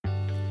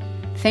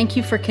Thank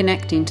you for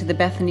connecting to the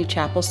Bethany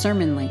Chapel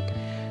Sermon Link.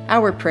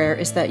 Our prayer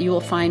is that you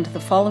will find the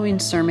following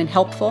sermon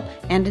helpful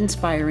and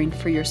inspiring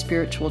for your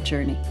spiritual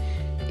journey.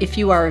 If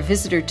you are a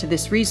visitor to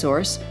this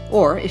resource,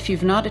 or if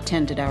you've not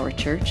attended our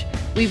church,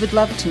 we would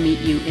love to meet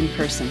you in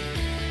person.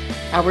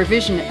 Our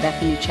vision at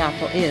Bethany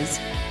Chapel is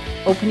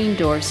opening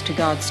doors to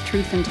God's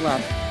truth and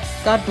love.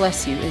 God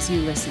bless you as you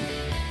listen.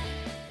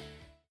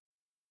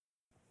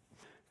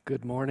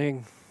 Good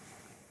morning.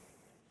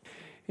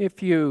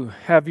 If you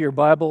have your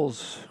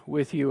Bibles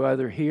with you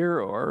either here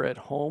or at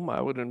home, I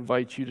would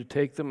invite you to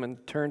take them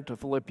and turn to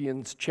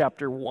Philippians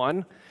chapter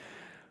 1,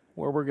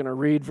 where we're going to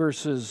read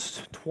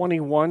verses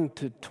 21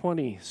 to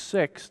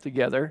 26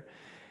 together.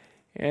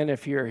 And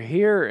if you're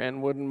here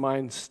and wouldn't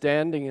mind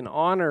standing in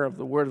honor of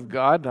the Word of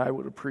God, I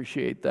would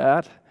appreciate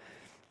that.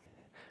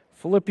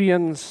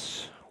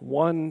 Philippians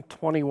 1,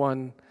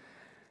 21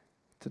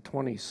 to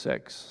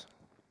 26.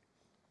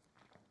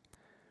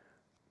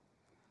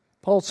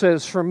 Paul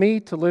says, "For me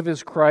to live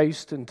is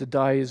Christ and to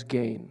die is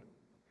gain.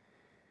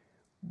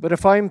 But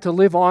if I am to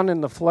live on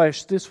in the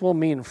flesh, this will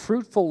mean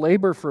fruitful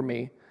labor for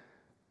me.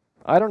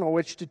 I don't know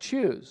which to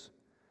choose.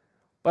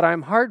 But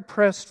I'm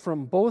hard-pressed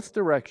from both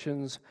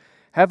directions,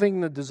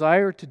 having the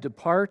desire to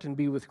depart and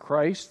be with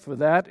Christ, for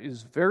that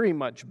is very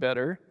much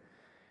better.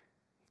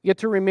 Yet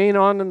to remain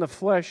on in the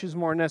flesh is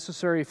more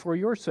necessary for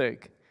your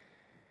sake.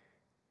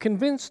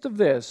 Convinced of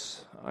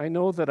this, I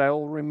know that I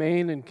will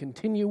remain and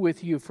continue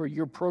with you for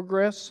your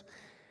progress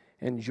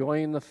and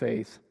joy in the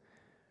faith,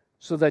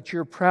 so that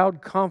your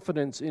proud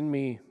confidence in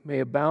me may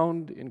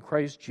abound in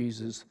Christ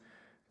Jesus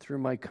through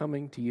my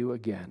coming to you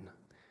again."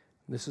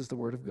 This is the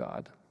word of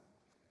God.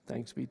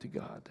 Thanks be to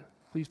God.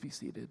 Please be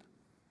seated.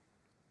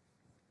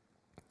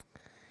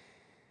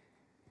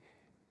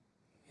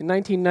 In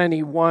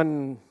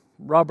 1991,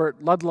 Robert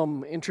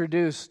Ludlum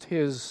introduced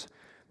his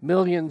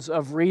millions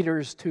of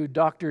readers to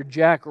Dr.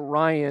 Jack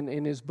Ryan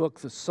in his book,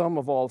 The Sum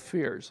of All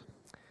Fears.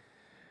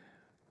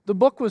 The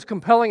book was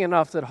compelling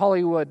enough that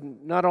Hollywood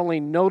not only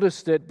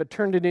noticed it, but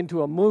turned it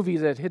into a movie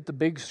that hit the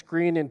big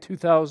screen in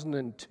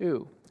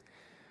 2002.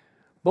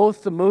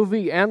 Both the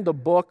movie and the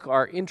book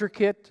are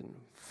intricate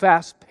and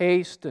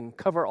fast-paced and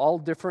cover all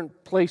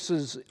different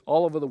places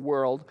all over the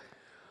world.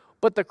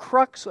 But the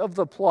crux of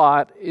the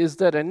plot is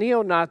that a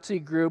neo-Nazi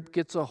group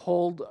gets a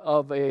hold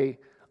of a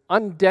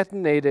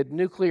undetonated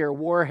nuclear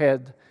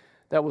warhead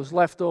that was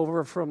left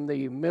over from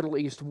the Middle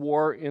East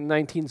War in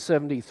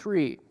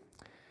 1973.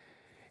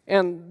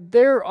 And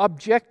their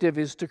objective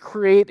is to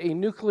create a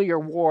nuclear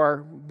war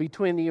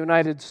between the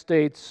United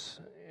States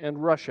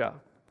and Russia.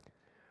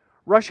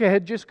 Russia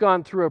had just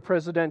gone through a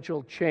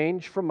presidential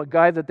change from a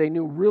guy that they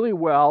knew really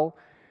well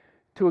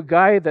to a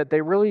guy that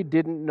they really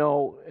didn't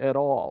know at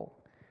all.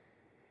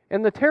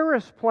 And the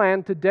terrorists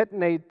planned to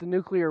detonate the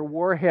nuclear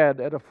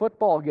warhead at a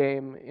football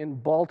game in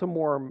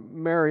Baltimore,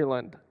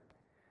 Maryland.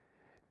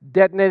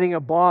 Detonating a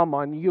bomb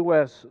on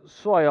U.S.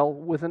 soil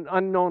with an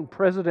unknown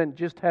president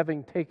just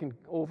having taken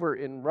over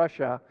in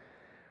Russia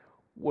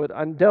would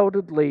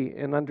undoubtedly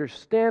and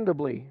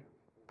understandably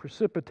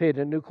precipitate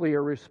a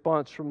nuclear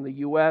response from the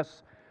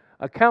U.S.,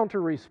 a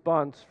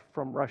counter-response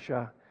from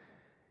Russia,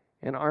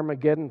 and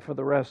Armageddon for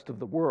the rest of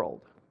the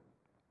world.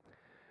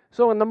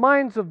 So in the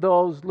minds of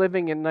those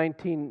living in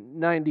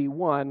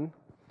 1991,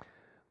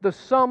 the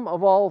sum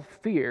of all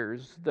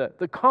fears,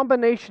 the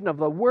combination of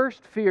the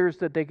worst fears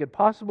that they could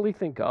possibly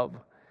think of,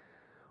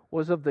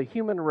 was of the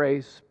human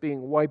race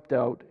being wiped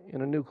out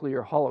in a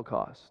nuclear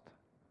holocaust.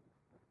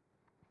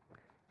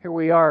 Here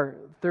we are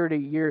 30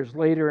 years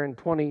later in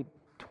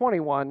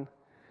 2021,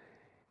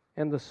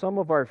 and the sum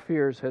of our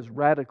fears has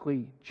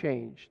radically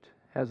changed,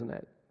 hasn't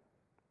it?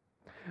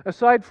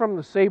 Aside from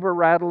the saber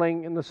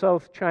rattling in the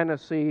South China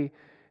Sea,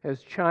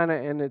 as China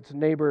and its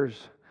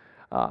neighbors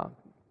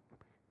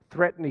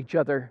threaten each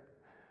other,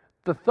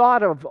 the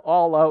thought of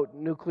all-out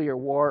nuclear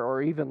war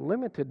or even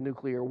limited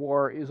nuclear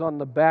war is on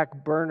the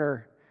back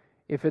burner,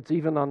 if it's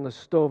even on the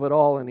stove at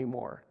all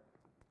anymore.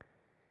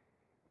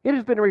 It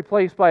has been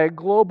replaced by a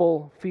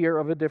global fear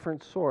of a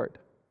different sort.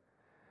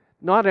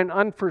 Not an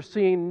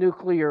unforeseen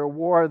nuclear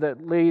war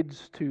that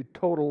leads to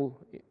total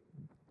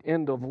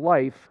end of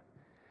life,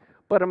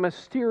 but a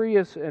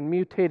mysterious and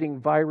mutating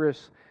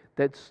virus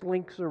that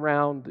slinks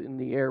around in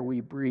the air we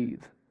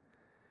breathe,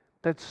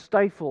 that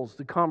stifles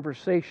the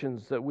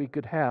conversations that we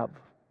could have,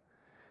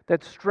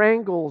 that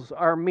strangles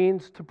our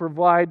means to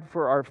provide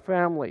for our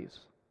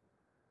families,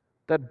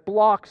 that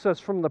blocks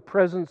us from the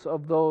presence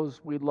of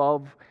those we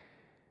love,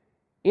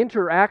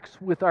 interacts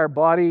with our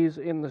bodies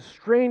in the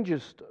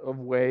strangest of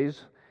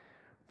ways,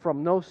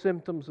 from no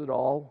symptoms at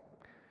all,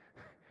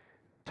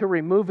 to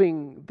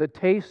removing the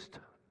taste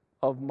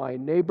of my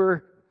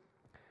neighbor,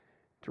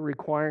 to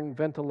requiring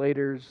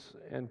ventilators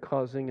and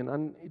causing an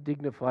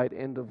undignified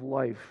end of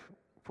life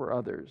for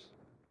others.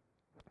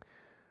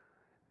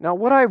 Now,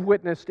 what I've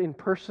witnessed in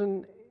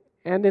person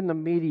and in the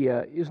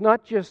media is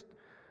not just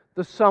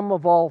the sum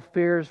of all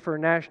fears for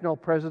national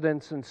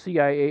presidents and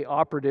CIA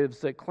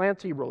operatives that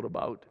Clancy wrote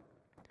about,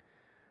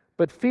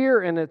 but fear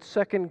and its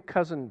second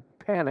cousin,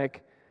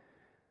 panic,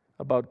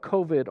 about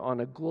COVID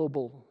on a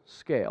global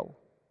scale,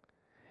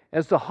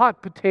 as the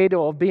hot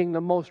potato of being the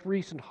most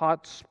recent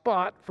hot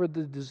spot for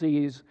the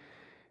disease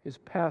is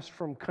passed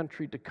from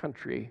country to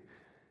country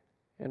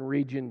and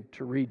region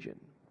to region.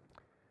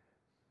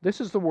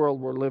 This is the world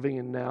we're living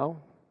in now.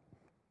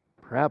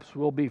 Perhaps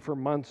will be for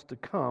months to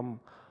come,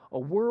 a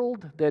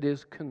world that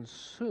is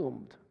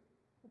consumed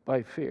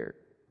by fear.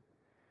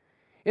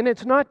 And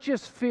it's not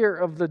just fear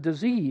of the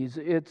disease,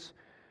 it's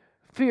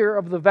fear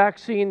of the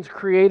vaccines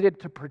created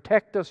to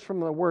protect us from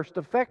the worst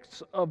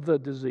effects of the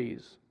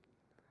disease.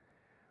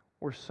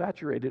 We're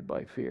saturated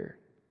by fear,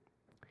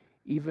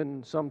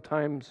 even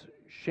sometimes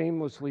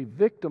shamelessly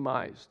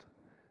victimized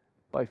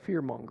by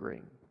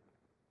fear-mongering.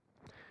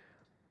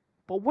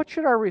 But what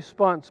should our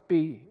response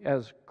be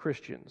as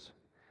Christians?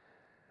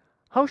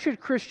 How should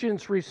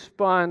Christians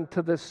respond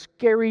to the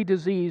scary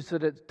disease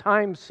that at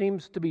times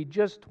seems to be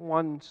just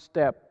one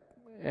step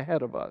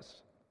ahead of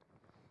us?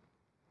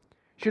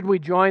 Should we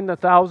join the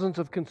thousands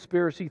of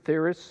conspiracy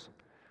theorists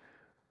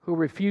who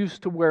refuse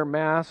to wear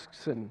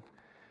masks and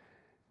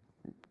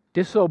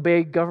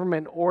disobey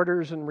government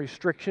orders and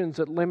restrictions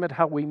that limit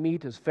how we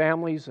meet as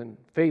families and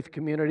faith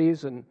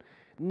communities and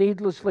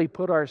needlessly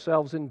put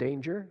ourselves in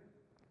danger?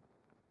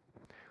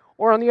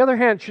 Or on the other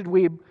hand, should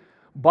we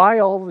buy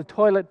all the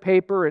toilet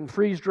paper and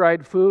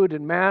freeze-dried food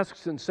and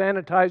masks and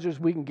sanitizers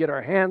we can get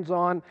our hands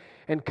on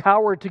and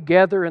cower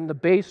together in the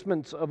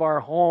basements of our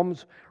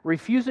homes,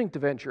 refusing to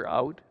venture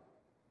out?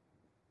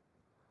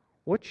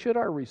 What should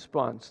our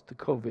response to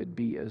COVID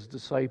be as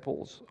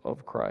disciples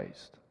of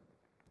Christ?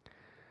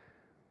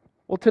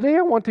 Well, today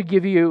I want to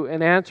give you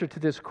an answer to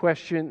this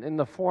question in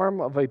the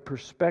form of a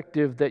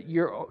perspective that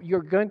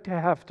you're going to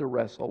have to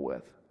wrestle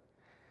with.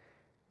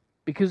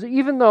 Because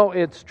even though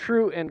it's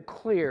true and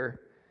clear,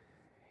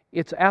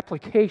 its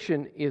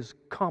application is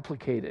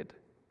complicated.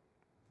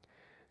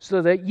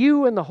 So that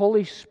you and the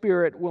Holy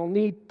Spirit will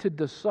need to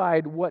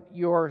decide what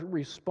your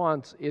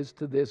response is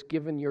to this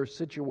given your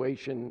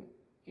situation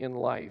in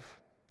life.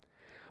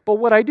 But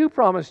what I do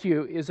promise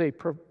you is a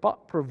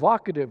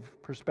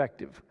provocative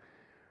perspective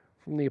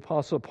from the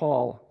Apostle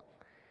Paul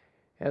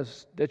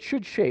that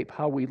should shape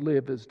how we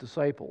live as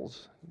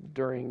disciples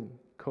during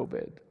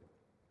COVID.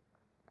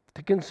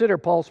 To consider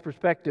Paul's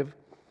perspective,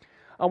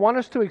 I want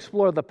us to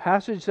explore the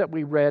passage that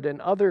we read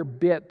and other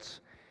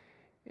bits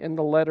in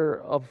the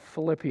letter of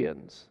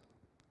Philippians.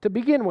 To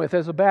begin with,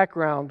 as a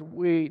background,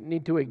 we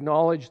need to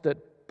acknowledge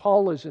that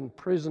Paul is in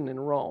prison in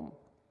Rome.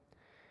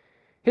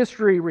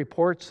 History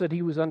reports that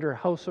he was under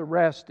house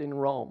arrest in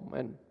Rome,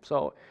 and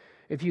so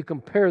if you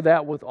compare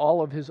that with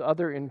all of his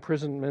other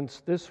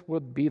imprisonments, this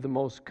would be the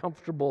most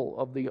comfortable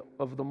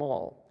of them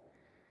all.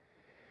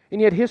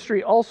 And yet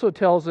history also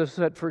tells us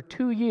that for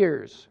 2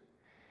 years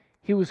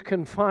he was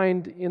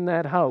confined in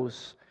that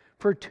house.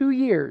 For 2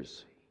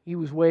 years he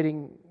was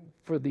waiting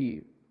for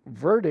the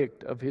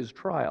verdict of his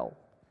trial.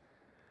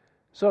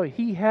 So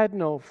he had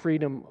no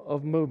freedom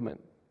of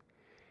movement.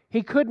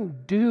 He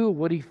couldn't do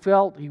what he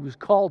felt he was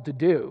called to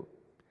do,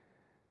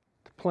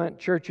 to plant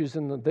churches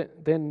in the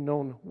then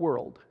known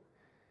world.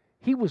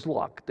 He was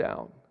locked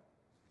down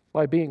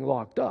by being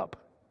locked up.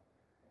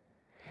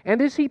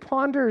 And as he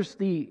ponders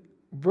the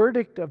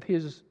verdict of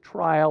his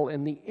trial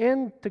and the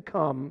end to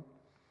come,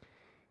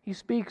 he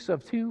speaks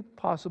of 2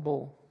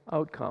 possible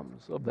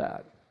outcomes of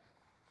that.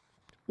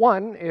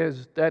 One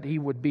is that he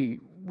would be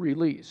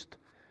released.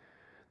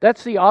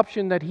 That's the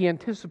option that he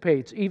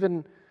anticipates,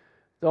 even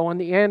though in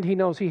the end he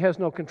knows he has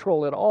no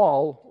control at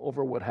all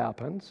over what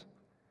happens.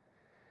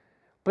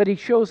 But he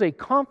shows a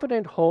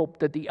confident hope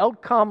that the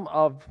outcome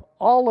of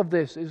all of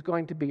this is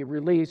going to be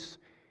release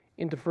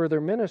into further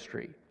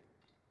ministry.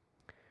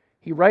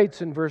 He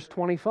writes in verse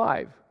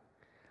 25,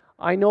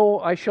 I know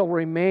I shall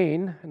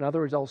remain, in other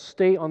words, I'll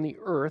stay on the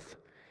earth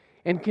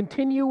and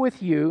continue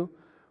with you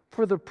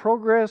for the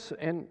progress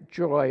and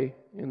joy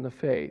in the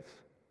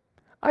faith.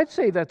 I'd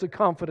say that's a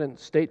confident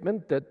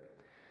statement that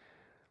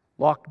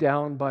locked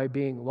down by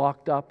being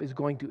locked up is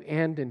going to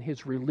end in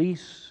his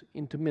release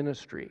into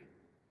ministry.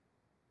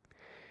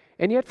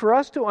 And yet for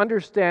us to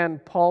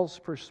understand Paul's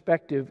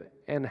perspective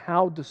and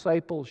how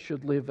disciples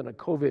should live in a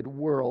COVID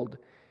world,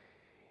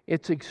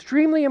 it's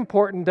extremely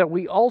important that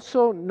we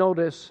also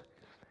notice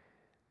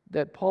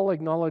that Paul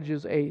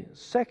acknowledges a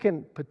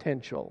second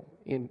potential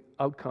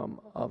outcome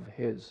of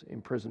his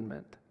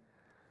imprisonment.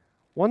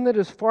 One that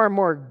is far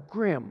more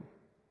grim,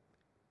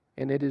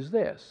 and it is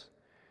this,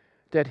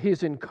 that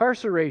his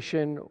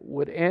incarceration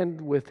would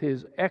end with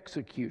his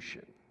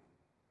execution.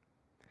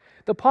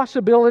 The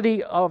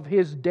possibility of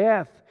his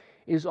death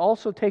is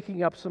also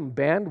taking up some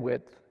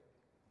bandwidth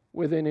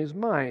within his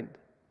mind.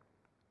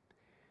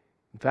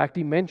 In fact,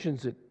 he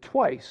mentions it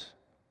twice,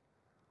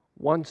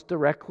 once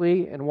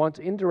directly and once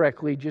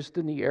indirectly, just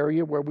in the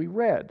area where we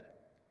read.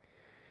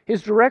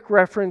 His direct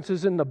reference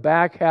is in the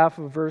back half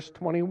of verse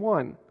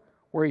 21,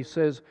 where he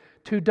says,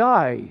 to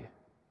die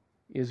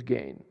is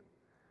gain.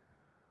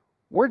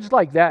 Words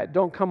like that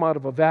don't come out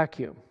of a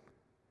vacuum,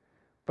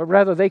 but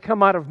rather they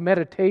come out of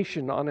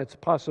meditation on its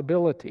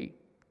possibility.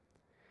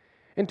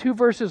 And 2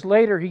 verses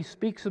later, he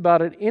speaks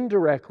about it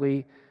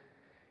indirectly,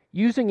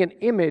 using an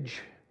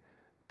image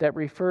that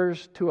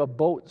refers to a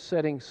boat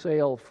setting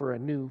sail for a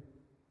new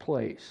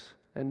place,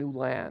 a new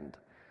land.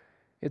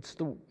 It's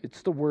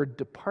the word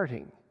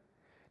departing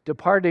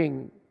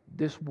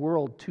this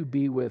world to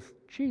be with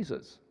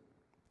Jesus.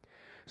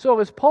 So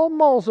as Paul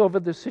mulls over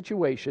this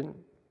situation,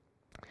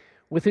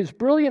 with his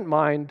brilliant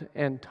mind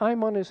and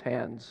time on his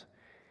hands,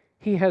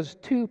 he has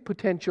two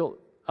potential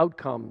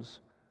outcomes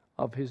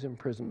of his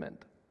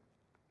imprisonment.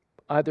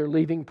 Either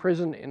leaving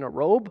prison in a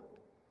robe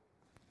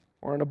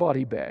or in a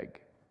body bag.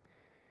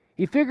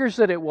 He figures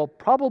that it will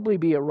probably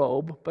be a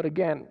robe, but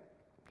again,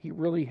 he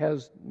really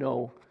has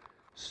no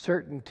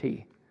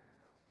certainty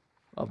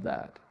of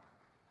that.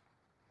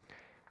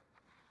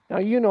 Now,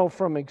 you know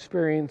from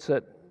experience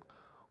that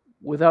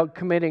without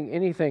committing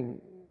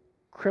anything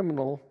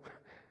criminal,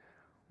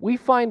 we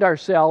find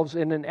ourselves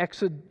in an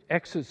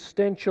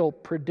existential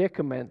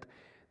predicament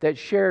that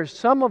shares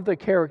some of the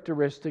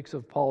characteristics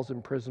of Paul's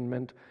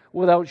imprisonment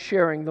without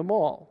sharing them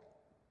all.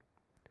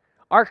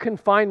 Our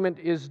confinement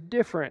is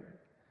different,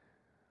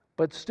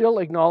 but still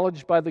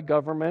acknowledged by the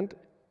government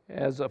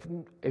as a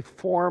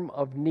form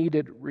of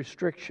needed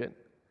restriction.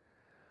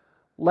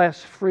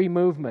 Less free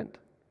movement,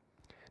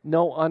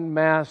 no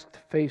unmasked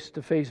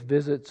face-to-face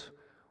visits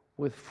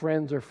with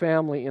friends or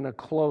family in a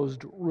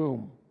closed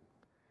room,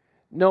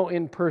 no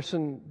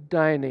in-person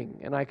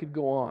dining, and I could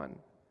go on.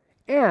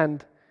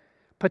 And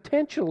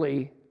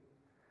potentially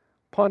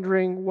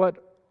pondering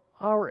what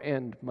our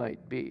end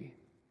might be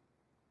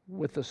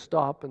with the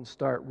stop and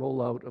start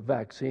rollout of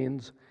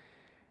vaccines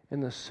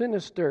and the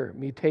sinister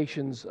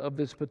mutations of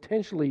this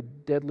potentially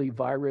deadly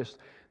virus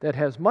that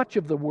has much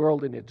of the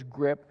world in its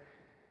grip,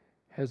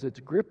 has its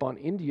grip on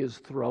India's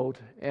throat,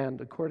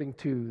 and according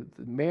to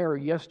the mayor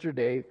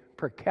yesterday,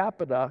 per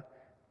capita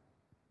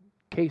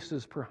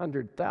cases per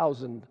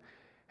 100,000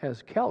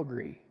 has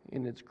Calgary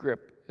in its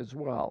grip as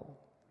well.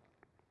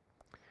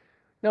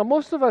 Now,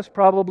 most of us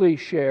probably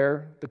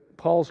share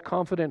Paul's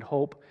confident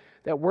hope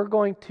that we're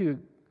going to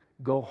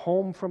go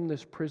home from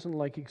this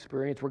prison-like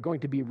experience. We're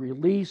going to be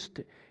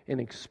released and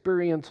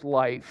experience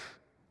life.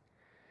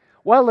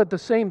 While at the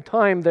same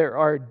time, there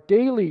are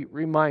daily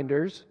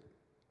reminders,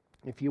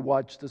 if you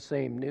watch the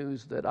same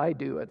news that I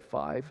do at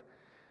 5,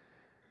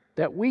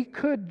 that we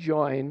could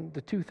join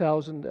the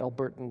 2,000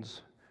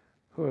 Albertans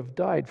who have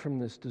died from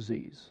this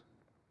disease.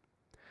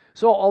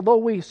 So although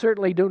we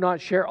certainly do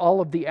not share all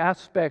of the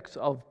aspects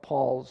of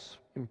Paul's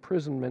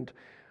imprisonment,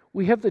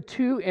 we have the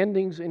two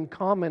endings in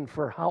common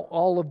for how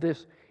all of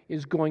this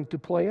is going to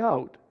play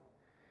out.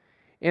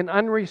 An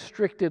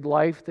unrestricted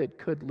life that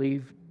could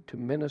lead to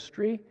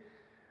ministry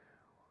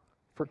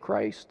for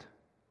Christ,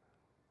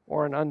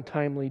 or an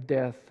untimely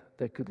death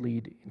that could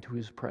lead into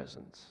his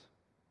presence.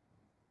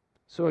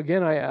 So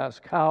again, I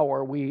ask, how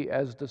are we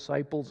as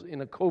disciples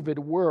in a COVID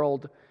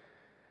world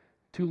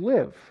to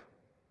live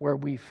where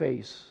we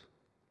face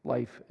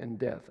life and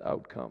death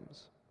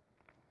outcomes?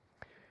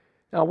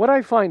 Now, what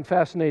I find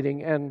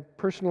fascinating and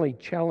personally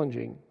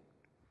challenging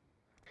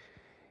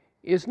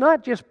is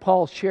not just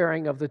Paul's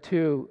sharing of the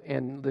two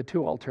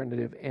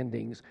alternative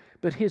endings,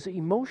 but his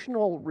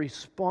emotional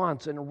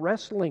response and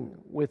wrestling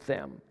with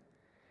them.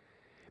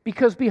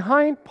 Because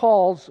behind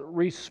Paul's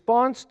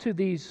response to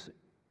these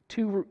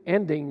two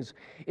endings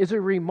is a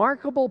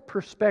remarkable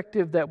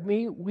perspective that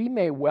we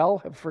may well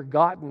have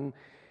forgotten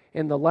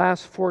in the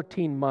last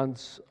 14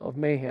 months of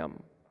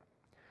mayhem.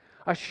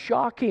 A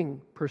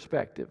shocking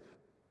perspective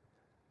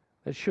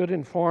that should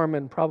inform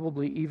and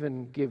probably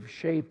even give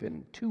shape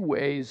in two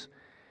ways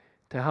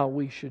to how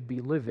we should be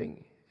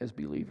living as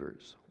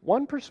believers.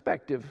 One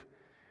perspective,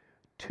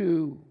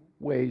 two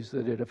ways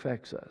that it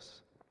affects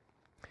us.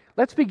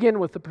 Let's begin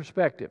with the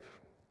perspective.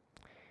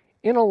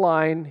 In a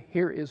line,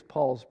 here is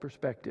Paul's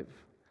perspective.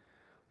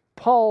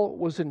 Paul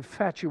was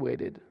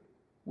infatuated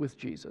with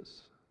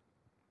Jesus.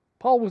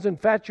 Paul was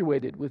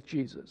infatuated with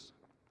Jesus.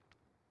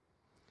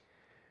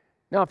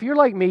 Now, if you're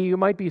like me, you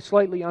might be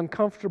slightly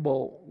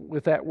uncomfortable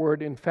with that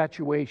word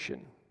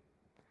infatuation.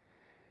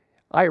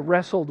 I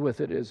wrestled with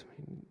it, as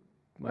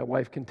my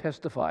wife can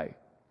testify.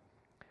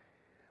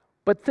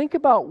 But think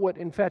about what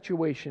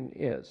infatuation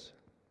is.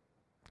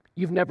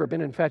 You've never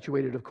been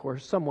infatuated, of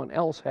course. Someone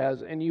else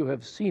has, and you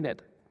have seen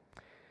it.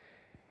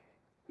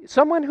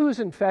 Someone who is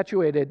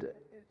infatuated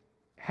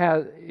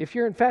if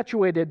you're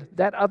infatuated,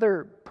 that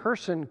other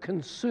person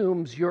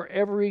consumes your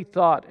every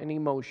thought and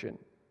emotion.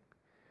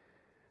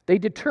 They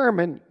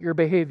determine your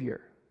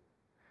behavior.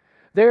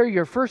 They're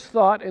your first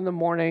thought in the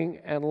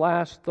morning and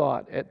last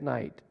thought at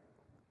night.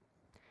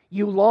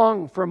 You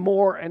long for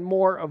more and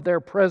more of their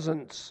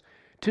presence,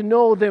 to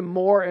know them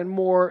more and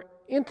more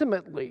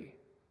intimately,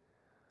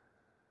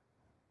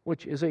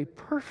 which is a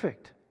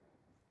perfect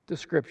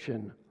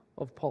description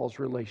of Paul's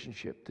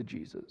relationship to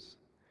Jesus.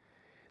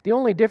 The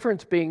only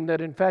difference being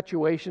that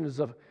infatuation is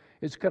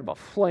kind of a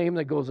flame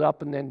that goes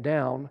up and then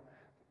down.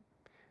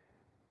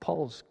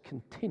 Paul's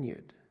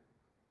continued.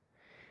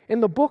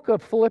 And the book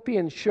of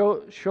Philippians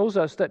shows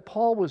us that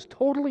Paul was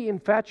totally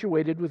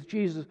infatuated with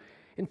Jesus.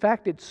 In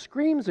fact, it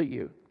screams at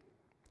you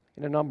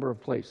in a number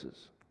of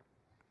places.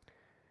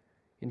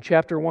 In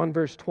chapter 1,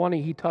 verse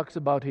 20, he talks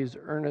about his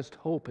earnest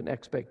hope and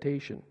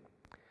expectation.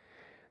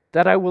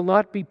 That I will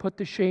not be put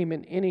to shame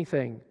in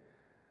anything,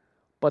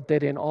 but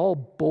that in all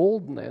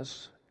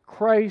boldness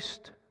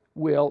Christ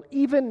will,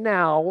 even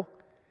now,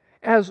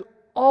 as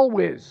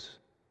always,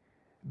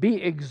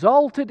 be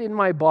exalted in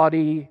my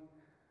body,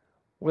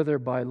 whether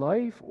by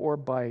life or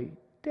by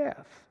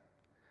death.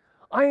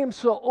 I am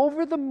so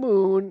over the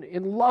moon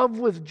in love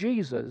with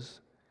Jesus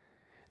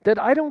that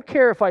I don't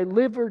care if I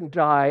live or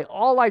die.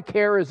 All I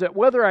care is that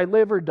whether I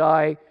live or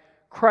die,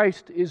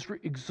 Christ is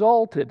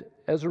exalted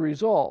as a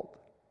result.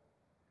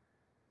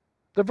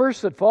 The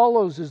verse that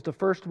follows is the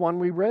first one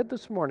we read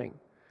this morning.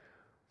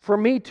 For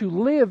me to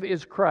live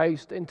is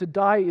Christ, and to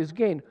die is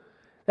gain.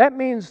 That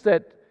means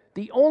that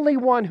the only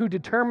one who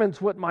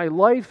determines what my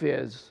life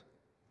is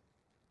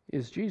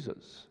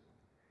Jesus.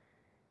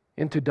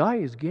 And to die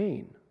is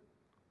gain.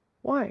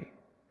 Why?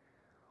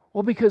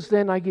 Well, because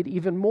then I get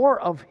even more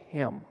of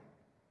Him.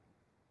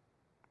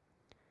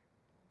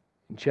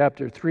 In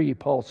chapter 3,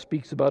 Paul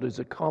speaks about his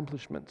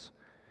accomplishments,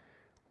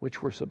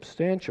 which were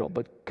substantial,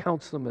 but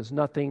counts them as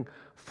nothing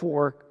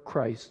for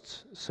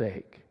Christ's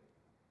sake.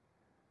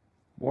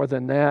 More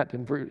than that,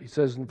 he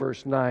says in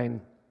verse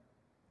 9,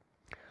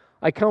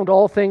 I count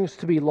all things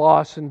to be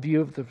loss in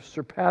view of the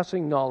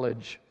surpassing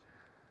knowledge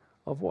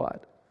of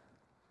what?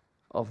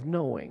 Of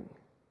knowing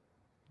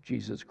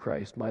Jesus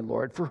Christ, my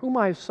Lord, for whom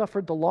I have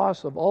suffered the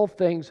loss of all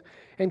things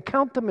and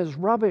count them as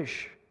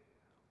rubbish.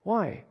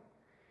 Why?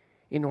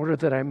 In order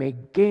that I may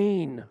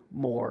gain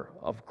more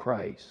of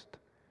Christ.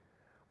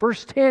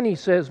 Verse 10, he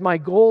says, my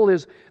goal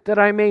is that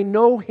I may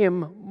know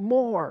Him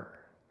more.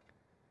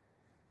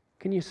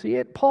 Can you see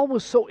it? Paul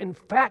was so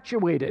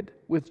infatuated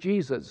with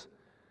Jesus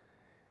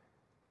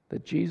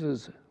that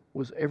Jesus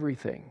was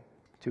everything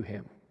to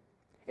him.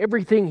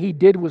 Everything he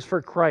did was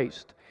for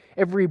Christ.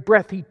 Every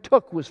breath he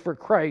took was for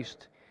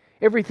Christ.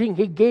 Everything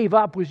he gave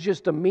up was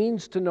just a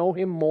means to know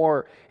Him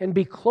more and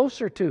be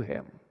closer to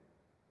Him.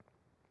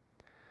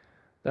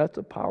 That's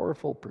a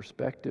powerful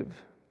perspective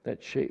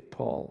that shaped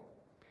Paul,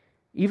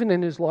 even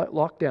in his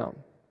lockdown,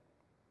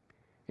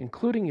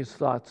 including his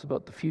thoughts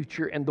about the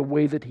future and the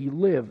way that he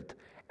lived.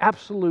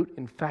 Absolute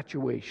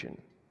infatuation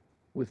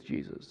with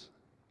Jesus.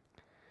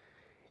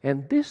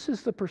 And this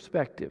is the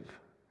perspective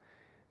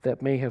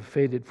that may have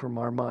faded from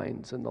our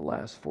minds in the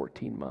last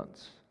 14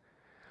 months,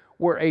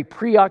 where a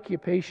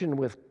preoccupation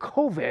with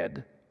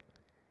COVID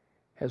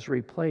has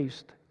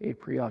replaced a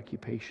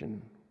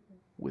preoccupation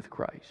with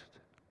Christ.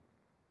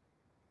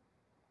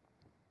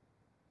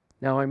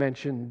 Now, I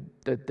mentioned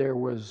that there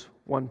was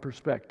one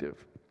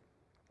perspective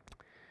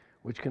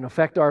which can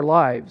affect our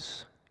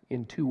lives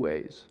in two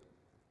ways.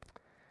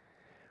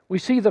 We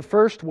see the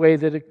first way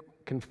that it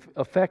can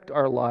affect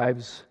our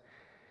lives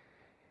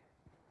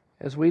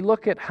as we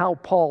look at how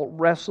Paul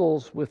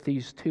wrestles with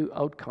these two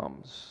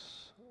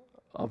outcomes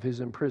of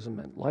his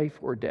imprisonment, life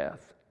or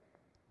death.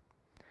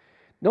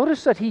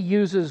 Notice that he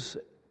uses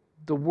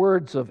the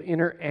words of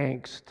inner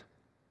angst.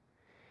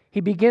 He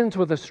begins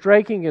with a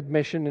striking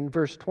admission in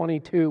verse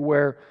 22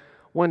 where,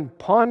 when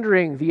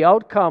pondering the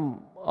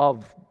outcome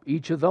of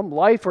each of them,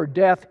 life or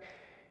death,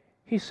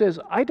 he says,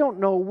 I don't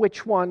know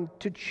which one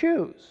to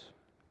choose.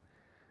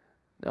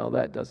 Now,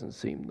 that doesn't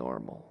seem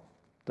normal,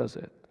 does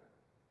it?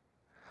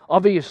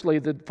 Obviously,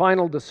 the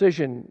final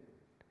decision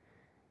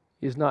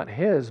is not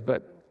his,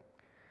 but,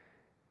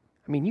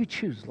 I mean, you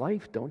choose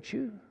life, don't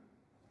you?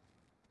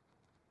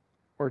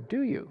 Or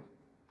do you?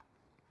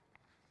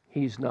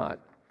 He's not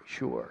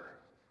sure.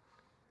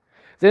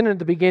 Then at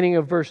the beginning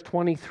of verse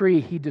 23,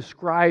 he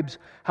describes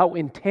how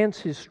intense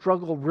his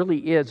struggle really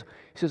is.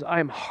 He says, I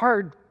am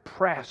hard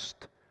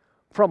pressed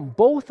from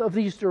both of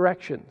these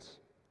directions.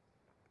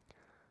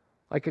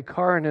 Like a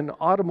car in an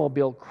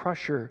automobile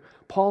crusher,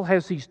 Paul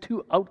has these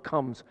two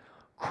outcomes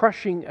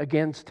crushing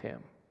against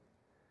him.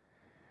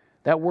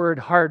 That word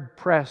hard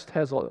pressed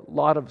has a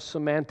lot of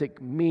semantic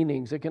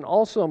meanings. It can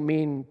also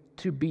mean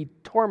to be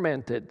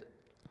tormented.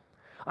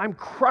 I'm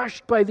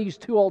crushed by these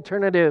two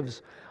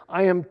alternatives.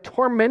 I am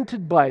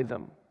tormented by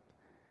them.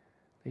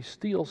 They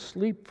steal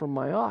sleep from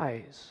my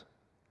eyes.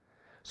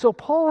 So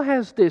Paul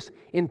has this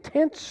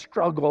intense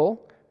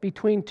struggle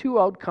between two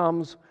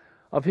outcomes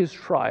of his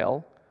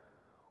trial,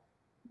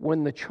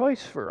 when the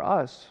choice for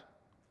us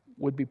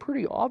would be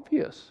pretty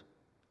obvious.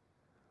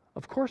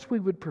 Of course we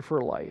would prefer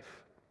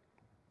life.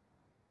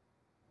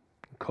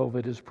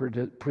 COVID has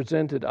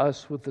presented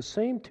us with the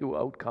same two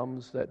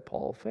outcomes that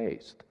Paul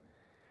faced.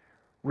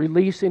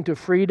 Release into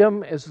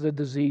freedom as the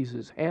disease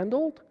is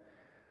handled,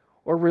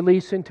 or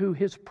release into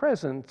His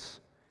presence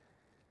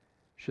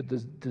should the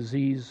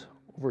disease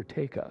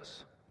overtake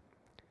us.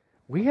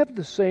 We have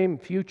the same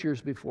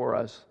futures before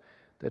us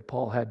that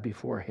Paul had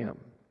before him.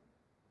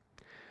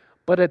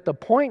 But at the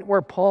point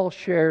where Paul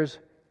shares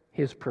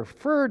his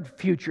preferred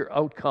future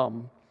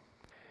outcome,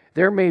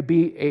 there may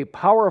be a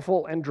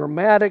powerful and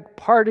dramatic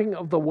parting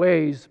of the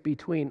ways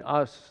between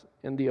us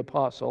and the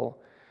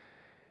apostle,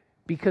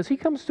 because he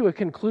comes to a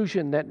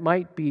conclusion that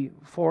might be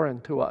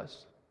foreign to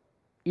us,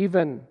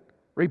 even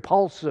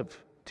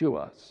repulsive to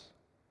us.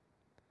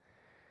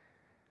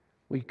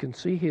 We can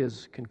see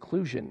his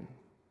conclusion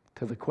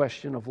to the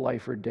question of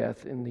life or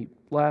death in the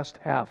last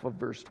half of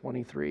verse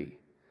 23.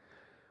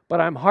 But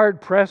I'm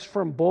hard pressed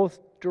from both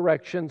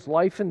directions,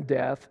 life and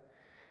death,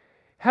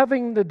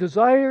 having the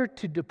desire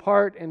to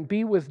depart and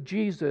be with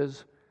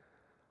Jesus,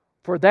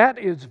 for that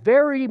is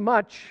very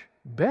much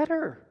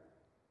better.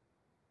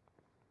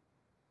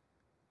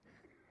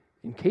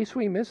 In case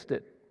we missed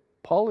it,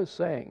 Paul is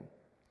saying,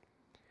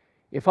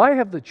 if I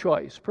have the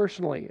choice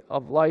personally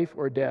of life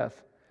or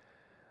death,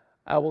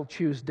 I will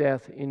choose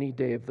death any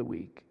day of the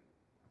week.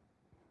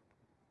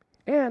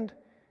 And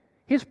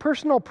his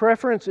personal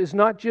preference is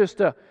not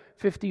just a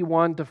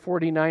 51 to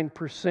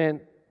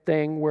 49%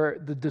 thing where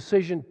the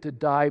decision to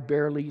die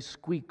barely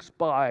squeaks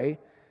by.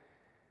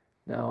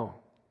 No.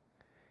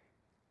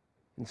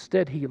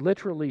 Instead, he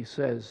literally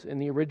says in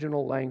the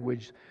original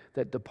language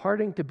that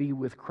departing to be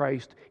with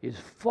Christ is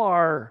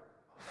far,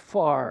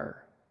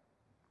 far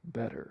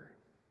better.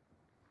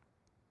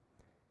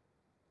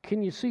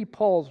 Can you see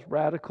Paul's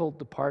radical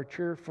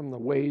departure from the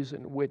ways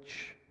in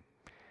which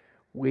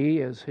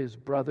we, as his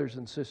brothers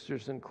and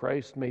sisters in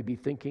Christ, may be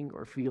thinking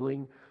or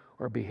feeling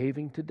or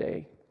behaving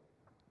today?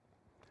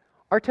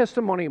 Our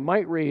testimony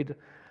might read,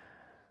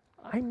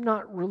 I'm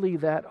not really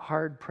that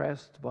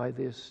hard-pressed by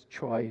this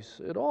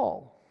choice at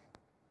all.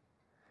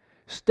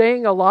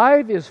 Staying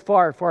alive is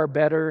far, far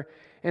better,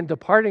 and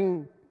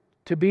departing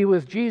to be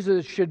with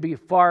Jesus should be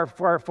far,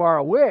 far, far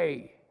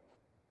away.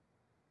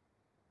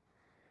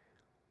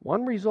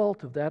 One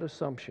result of that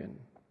assumption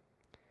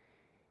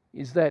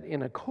is that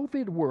in a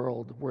COVID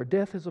world where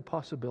death is a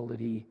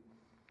possibility,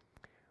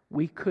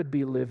 we could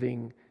be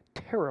living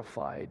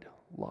terrified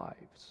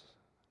lives.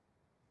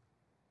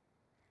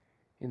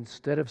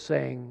 Instead of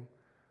saying,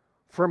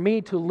 for me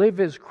to live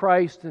is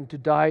Christ and to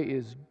die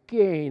is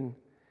gain,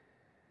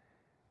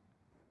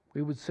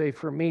 we would say,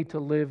 for me to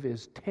live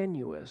is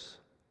tenuous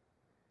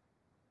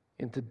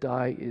and to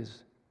die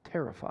is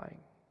terrifying.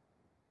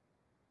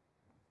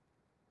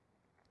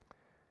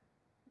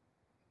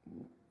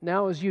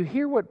 Now, as you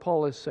hear what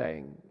Paul is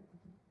saying,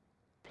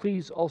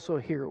 please also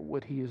hear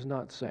what he is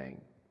not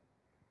saying.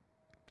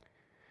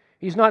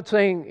 He's not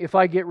saying, if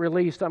I get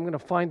released, I'm going to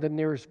find the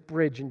nearest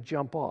bridge and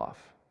jump off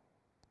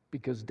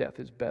because death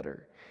is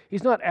better.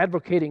 He's not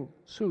advocating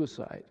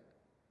suicide.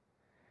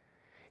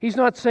 He's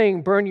not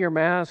saying burn your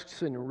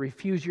masks and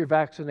refuse your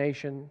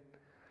vaccination.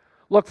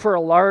 Look for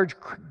a large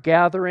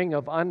gathering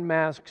of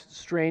unmasked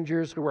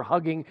strangers who are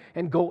hugging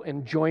and go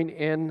and join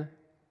in.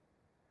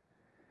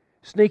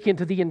 Sneak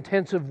into the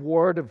intensive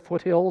ward of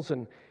Foothills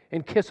and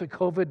kiss a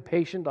COVID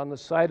patient on the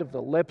side of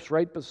the lips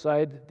right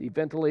beside the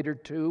ventilator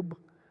tube.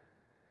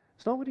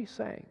 It's not what he's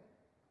saying.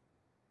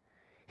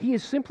 He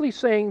is simply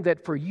saying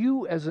that for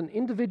you as an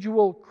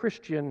individual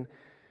Christian,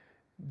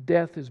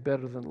 death is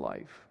better than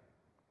life.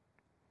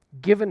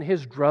 Given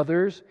his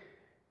druthers,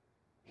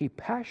 he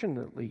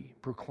passionately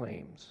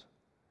proclaims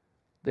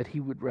that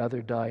he would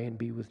rather die and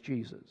be with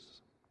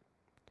Jesus.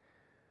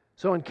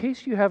 So in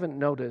case you haven't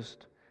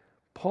noticed,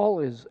 Paul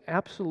is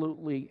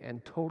absolutely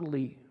and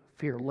totally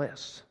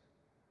fearless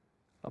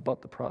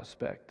about the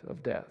prospect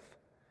of death.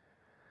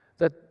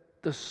 That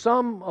the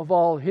sum of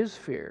all his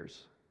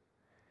fears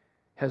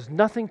has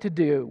nothing to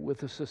do with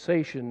the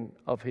cessation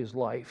of his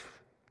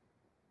life.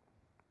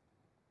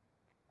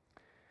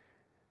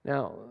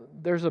 Now,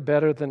 there's a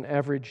better than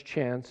average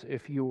chance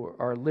if you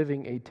are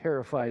living a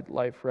terrified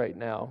life right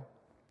now,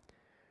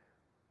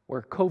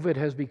 where COVID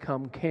has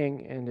become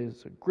king and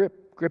is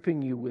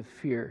gripping you with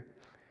fear,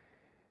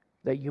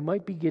 that you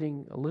might be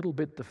getting a little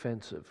bit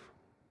defensive,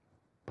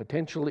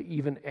 potentially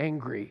even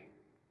angry.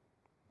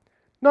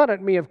 Not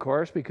at me, of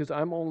course, because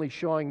I'm only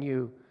showing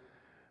you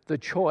the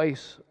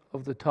choice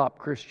of the top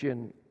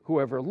Christian who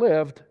ever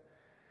lived,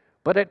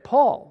 but at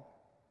Paul,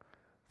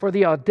 for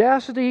the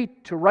audacity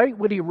to write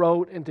what he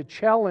wrote and to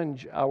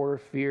challenge our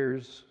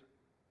fears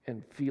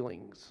and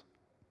feelings.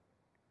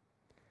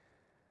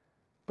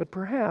 But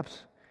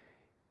perhaps,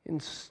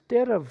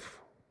 instead of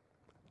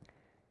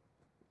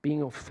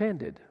being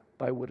offended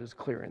by what is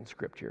clear in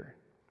Scripture,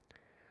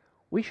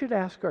 we should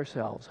ask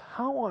ourselves,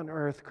 how on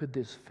earth could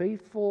this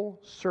faithful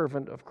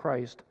servant of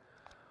Christ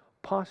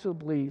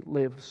possibly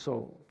live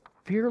so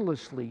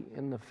fearlessly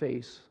in the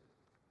face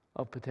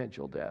of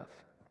potential death?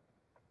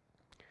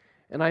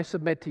 And I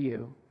submit to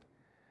you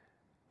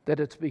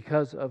that it's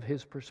because of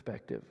his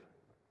perspective.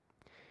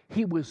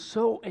 He was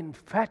so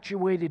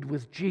infatuated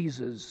with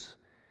Jesus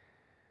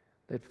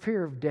that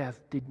fear of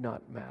death did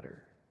not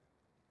matter.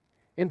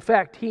 In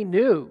fact, he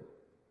knew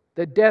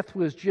that death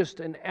was just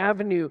an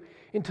avenue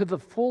into the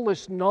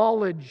fullest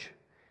knowledge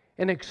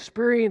and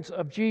experience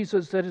of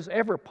Jesus that is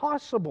ever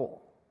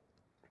possible.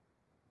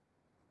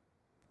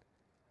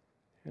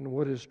 And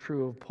what is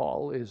true of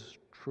Paul is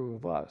true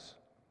of us.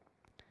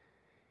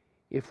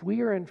 If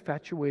we are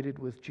infatuated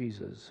with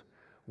Jesus,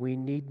 we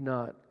need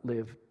not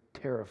live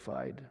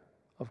terrified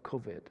of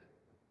COVID.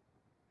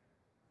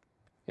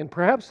 And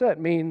perhaps that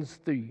means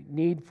the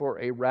need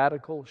for a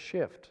radical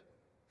shift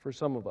for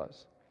some of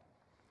us.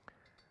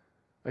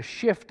 A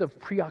shift of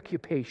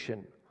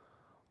preoccupation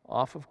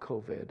off of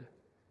COVID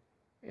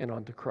and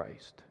onto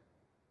Christ,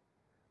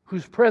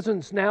 whose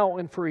presence now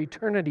and for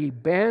eternity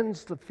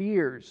bans the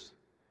fears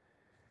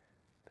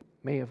that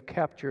may have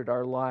captured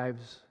our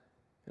lives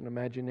and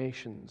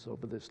imaginations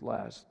over this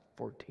last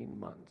 14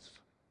 months.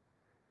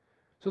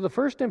 So the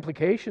first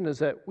implication is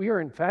that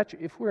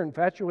if we're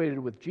infatuated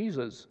with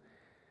Jesus,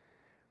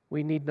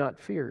 we need not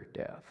fear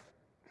death.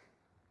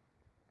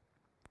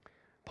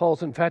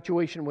 Paul's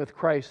infatuation with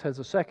Christ has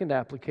a second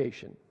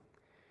application.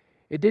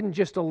 It didn't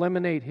just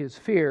eliminate his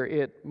fear,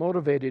 it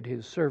motivated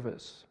his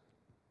service.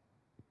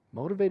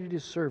 Motivated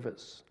his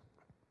service.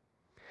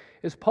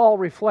 As Paul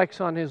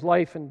reflects on his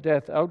life and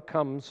death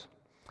outcomes,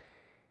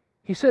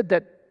 he said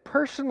that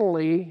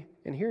personally,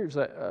 and here's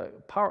a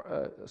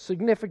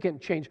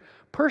significant change,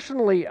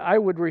 personally I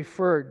would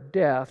prefer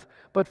death,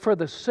 but for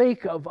the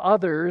sake of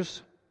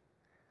others,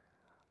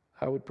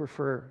 I would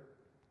prefer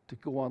to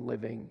go on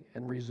living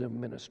and resume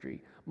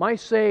ministry. My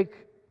sake,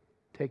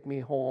 take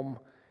me home.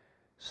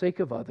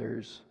 Sake of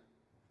others,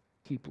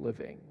 keep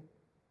living.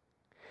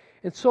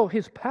 And so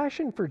his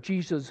passion for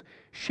Jesus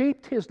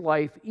shaped his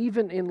life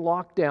even in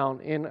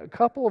lockdown in a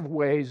couple of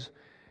ways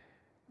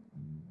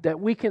that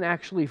we can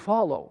actually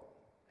follow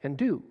and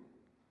do.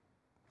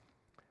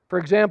 For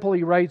example,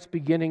 he writes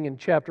beginning in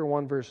chapter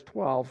 1, verse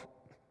 12,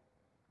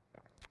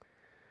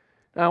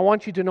 "Now I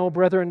want you to know,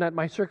 brethren, that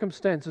my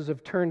circumstances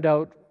have turned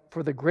out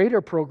for the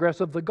greater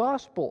progress of the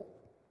gospel,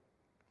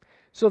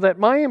 so that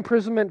my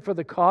imprisonment for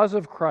the cause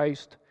of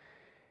Christ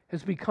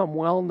has become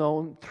well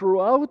known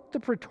throughout the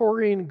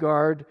Praetorian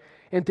Guard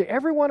and to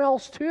everyone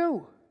else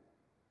too,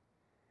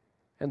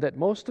 and that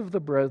most of the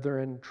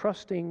brethren,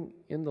 trusting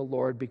in the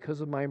Lord because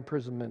of my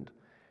imprisonment,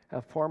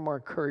 have far more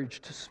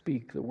courage to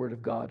speak the word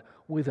of God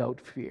without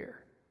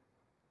fear."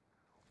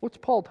 What's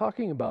Paul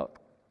talking about?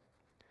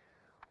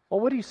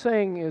 Well, what he's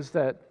saying is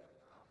that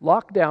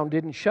lockdown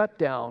didn't shut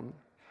down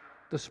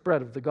the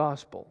spread of the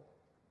gospel.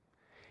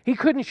 He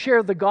couldn't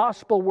share the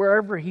gospel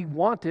wherever he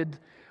wanted,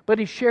 but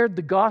he shared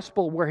the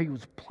gospel where he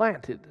was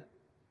planted.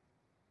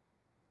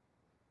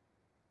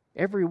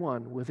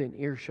 Everyone within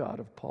earshot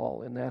of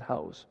Paul in that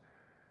house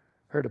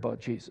heard about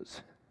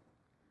Jesus.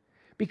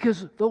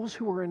 Because those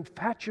who are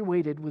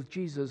infatuated with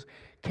Jesus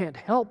can't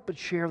help but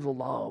share the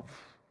love,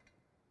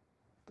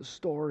 the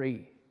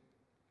story.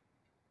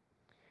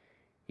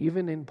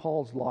 Even in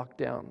Paul's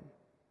lockdown,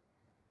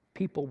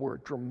 people were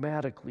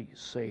dramatically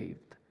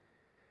saved.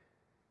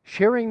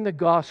 Sharing the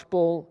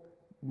gospel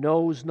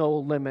knows no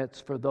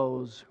limits for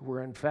those who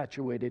are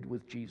infatuated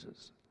with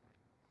Jesus.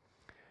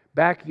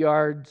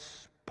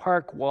 Backyards,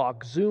 park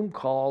walks, Zoom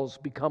calls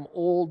become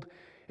old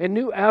and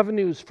new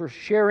avenues for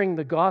sharing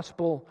the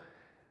gospel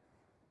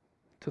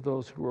to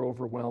those who are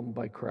overwhelmed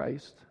by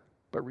Christ,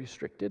 but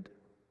restricted.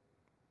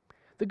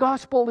 The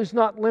gospel is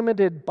not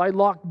limited by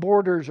locked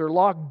borders or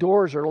locked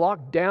doors or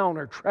locked down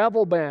or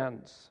travel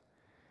bans.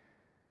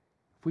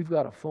 If we've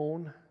got a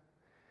phone,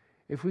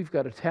 if we've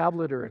got a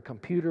tablet or a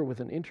computer with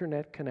an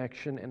internet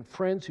connection and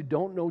friends who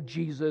don't know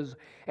Jesus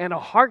and a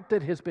heart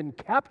that has been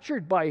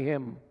captured by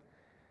Him,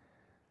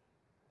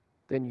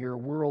 then your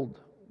world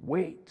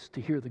waits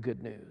to hear the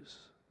good news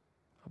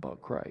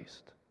about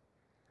Christ.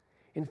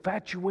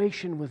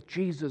 Infatuation with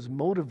Jesus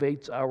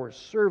motivates our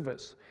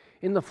service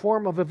in the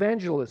form of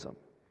evangelism,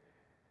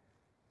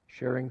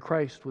 sharing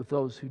Christ with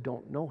those who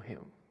don't know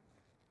Him.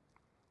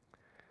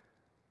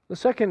 The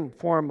second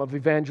form of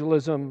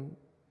evangelism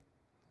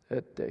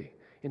that the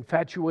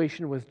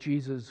infatuation with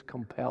Jesus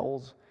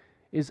compels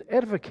is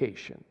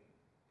edification,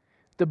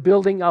 the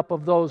building up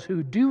of those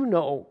who do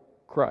know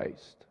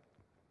Christ.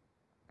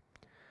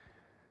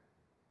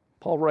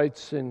 Paul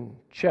writes in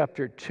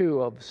chapter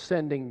 2 of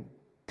sending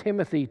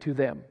Timothy to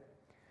them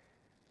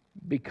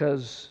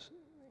because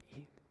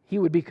he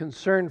would be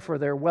concerned for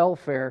their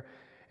welfare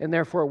and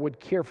therefore would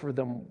care for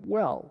them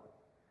well.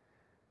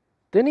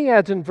 Then he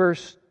adds in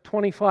verse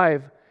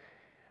 25,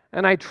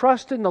 "And I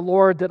trust in the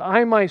Lord that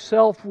I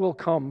myself will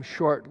come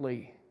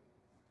shortly."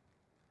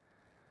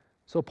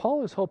 So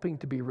Paul is hoping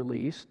to be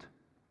released,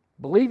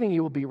 believing he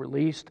will be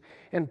released,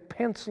 and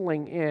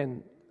penciling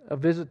in a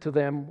visit to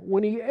them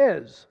when he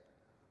is.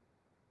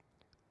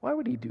 Why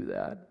would he do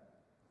that?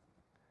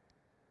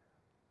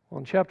 Well,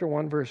 in chapter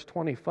 1, verse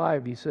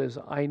 25, he says,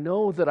 "I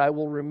know that I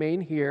will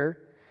remain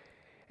here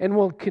and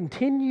will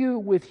continue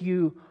with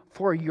you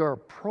for your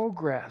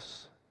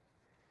progress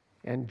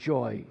and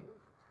joy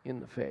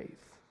in the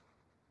faith."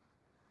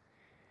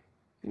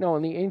 You know,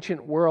 in the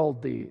ancient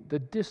world, the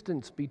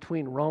distance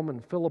between Rome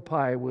and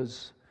Philippi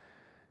was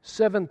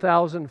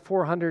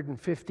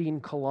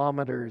 7,415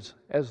 kilometers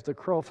as the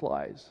crow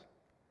flies.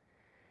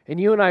 And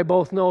you and I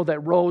both know that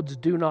roads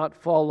do not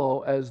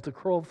follow as the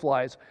crow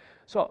flies.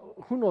 So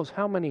who knows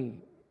how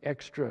many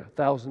extra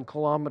 1,000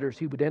 kilometers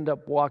he would end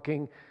up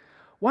walking.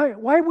 Why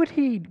would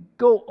he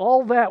go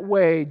all that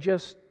way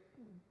just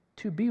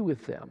to be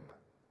with them?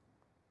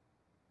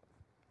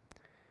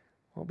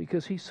 Well,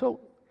 because he so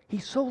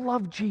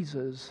loved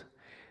Jesus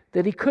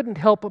that he couldn't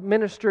help but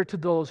minister to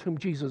those whom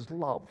Jesus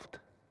loved.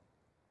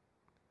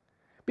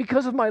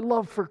 Because of my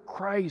love for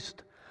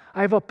Christ,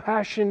 I have a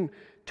passion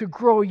to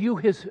grow you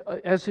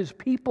as His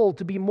people,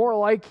 to be more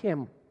like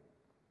Him,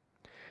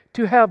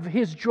 to have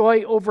His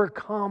joy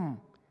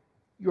overcome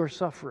your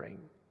suffering.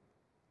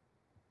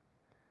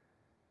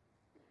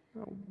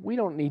 We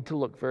don't need to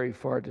look very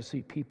far to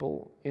see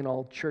people in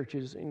all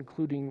churches,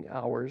 including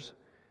ours,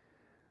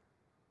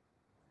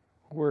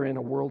 who are in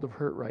a world of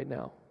hurt right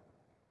now.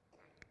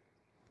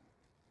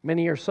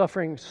 Many are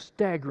suffering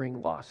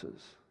staggering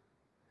losses,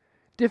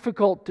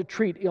 difficult to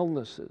treat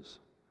illnesses,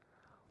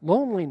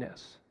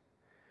 loneliness,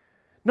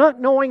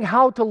 not knowing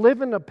how to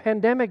live in a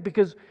pandemic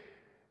because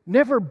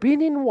never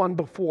been in one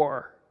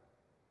before,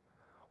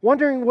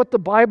 wondering what the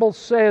Bible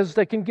says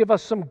that can give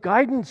us some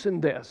guidance in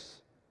this.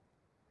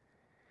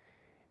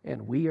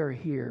 And we are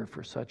here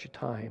for such a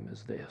time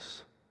as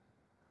this,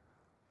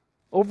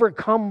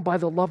 overcome by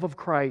the love of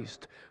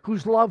Christ,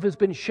 whose love has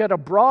been shed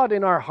abroad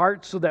in our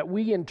hearts so that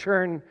we in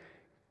turn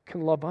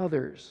can love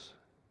others.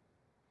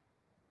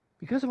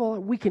 Because of all that,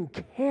 we can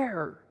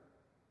care.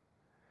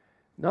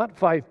 Not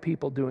 5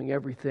 people doing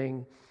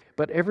everything,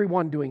 but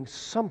everyone doing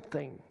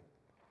something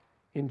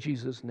in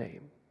Jesus'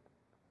 name.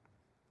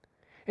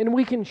 And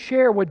we can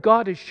share what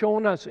God has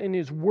shown us in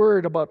His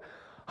Word about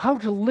how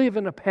to live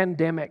in a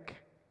pandemic.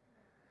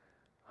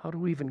 How do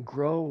we even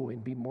grow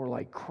and be more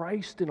like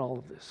Christ in all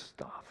of this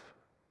stuff?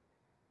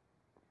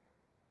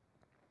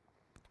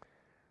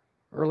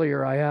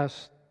 Earlier, I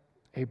asked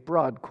a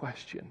broad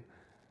question.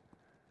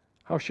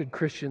 How should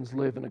Christians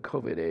live in a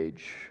COVID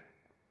age?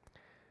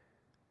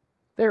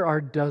 There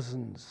are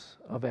dozens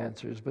of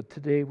answers, but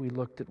today we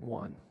looked at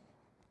one.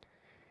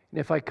 And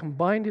if I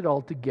combined it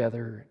all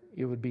together,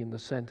 it would be in the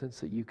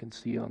sentence that you can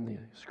see on the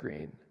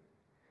screen.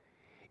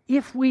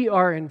 If we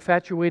are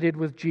infatuated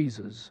with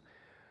Jesus,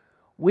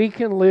 we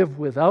can live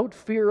without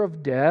fear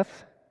of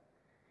death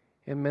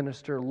and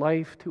minister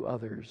life to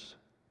others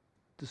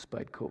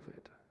despite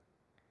COVID.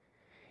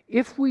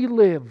 If we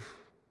live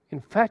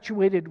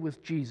infatuated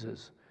with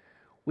Jesus,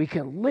 we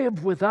can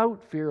live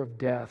without fear of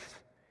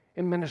death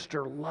and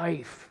minister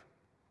life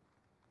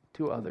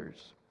to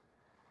others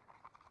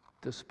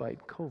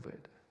despite COVID.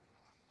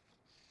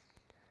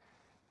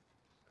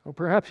 Well,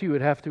 perhaps you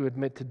would have to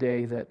admit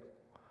today that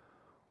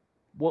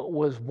what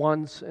was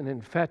once an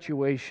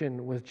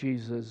infatuation with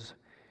Jesus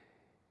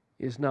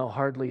is now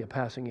hardly a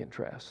passing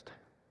interest.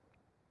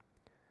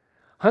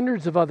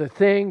 Hundreds of other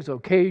things,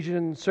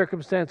 occasions,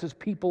 circumstances,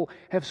 people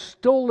have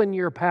stolen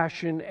your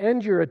passion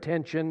and your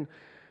attention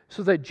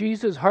so that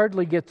Jesus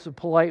hardly gets a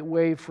polite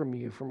wave from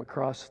you from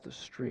across the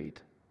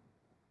street.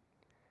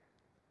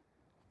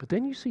 But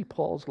then you see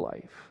Paul's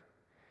life,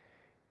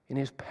 and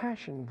his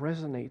passion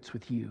resonates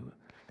with you.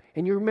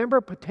 And you remember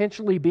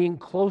potentially being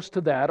close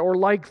to that or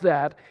like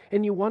that,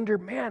 and you wonder,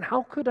 man,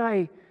 how could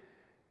I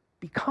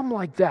become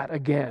like that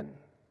again?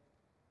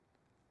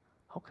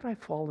 How could I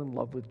fall in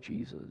love with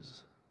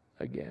Jesus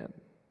again?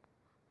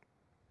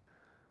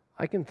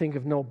 I can think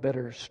of no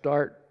better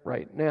start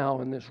right now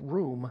in this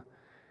room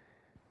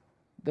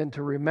than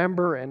to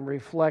remember and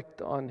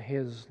reflect on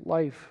His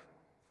life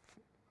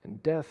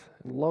and death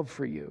and love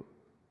for you,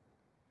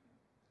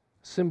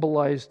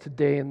 symbolized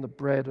today in the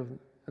bread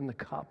and the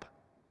cup.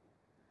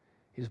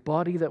 His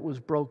body that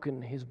was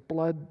broken, His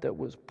blood that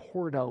was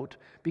poured out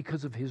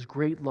because of His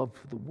great love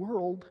for the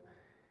world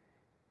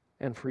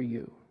and for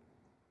you.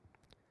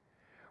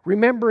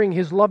 Remembering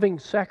His loving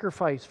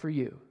sacrifice for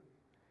you,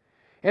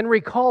 and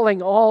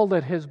recalling all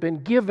that has been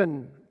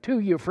given to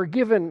you,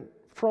 forgiven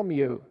from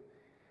you,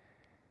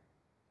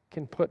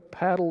 can put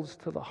paddles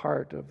to the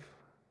heart of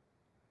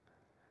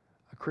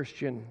a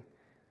Christian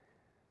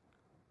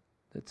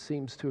that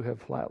seems to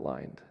have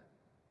flatlined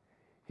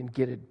and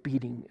get it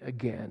beating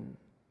again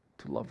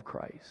to love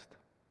Christ.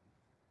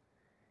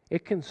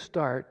 It can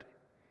start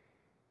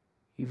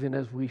even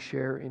as we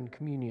share in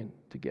communion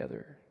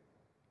together.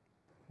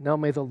 Now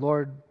may the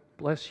Lord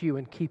bless you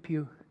and keep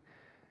you.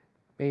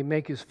 May He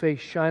make His face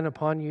shine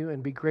upon you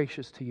and be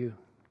gracious to you.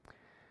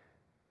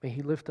 May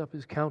He lift up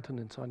His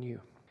countenance on you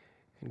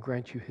and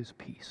grant you His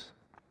peace.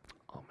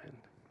 Amen.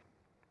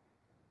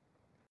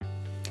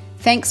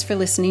 Thanks for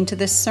listening to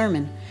this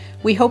sermon.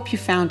 We hope you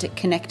found it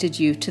connected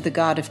you to the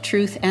God of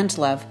truth and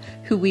love,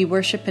 who we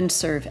worship and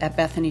serve at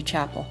Bethany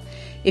Chapel.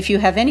 If you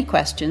have any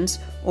questions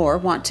or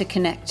want to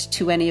connect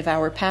to any of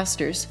our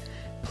pastors,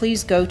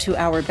 please go to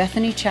our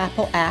Bethany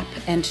Chapel app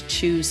and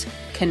choose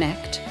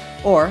Connect,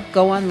 or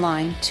go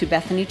online to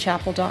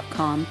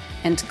bethanychapel.com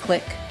and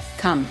click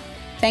Come.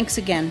 Thanks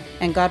again,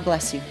 and God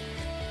bless you.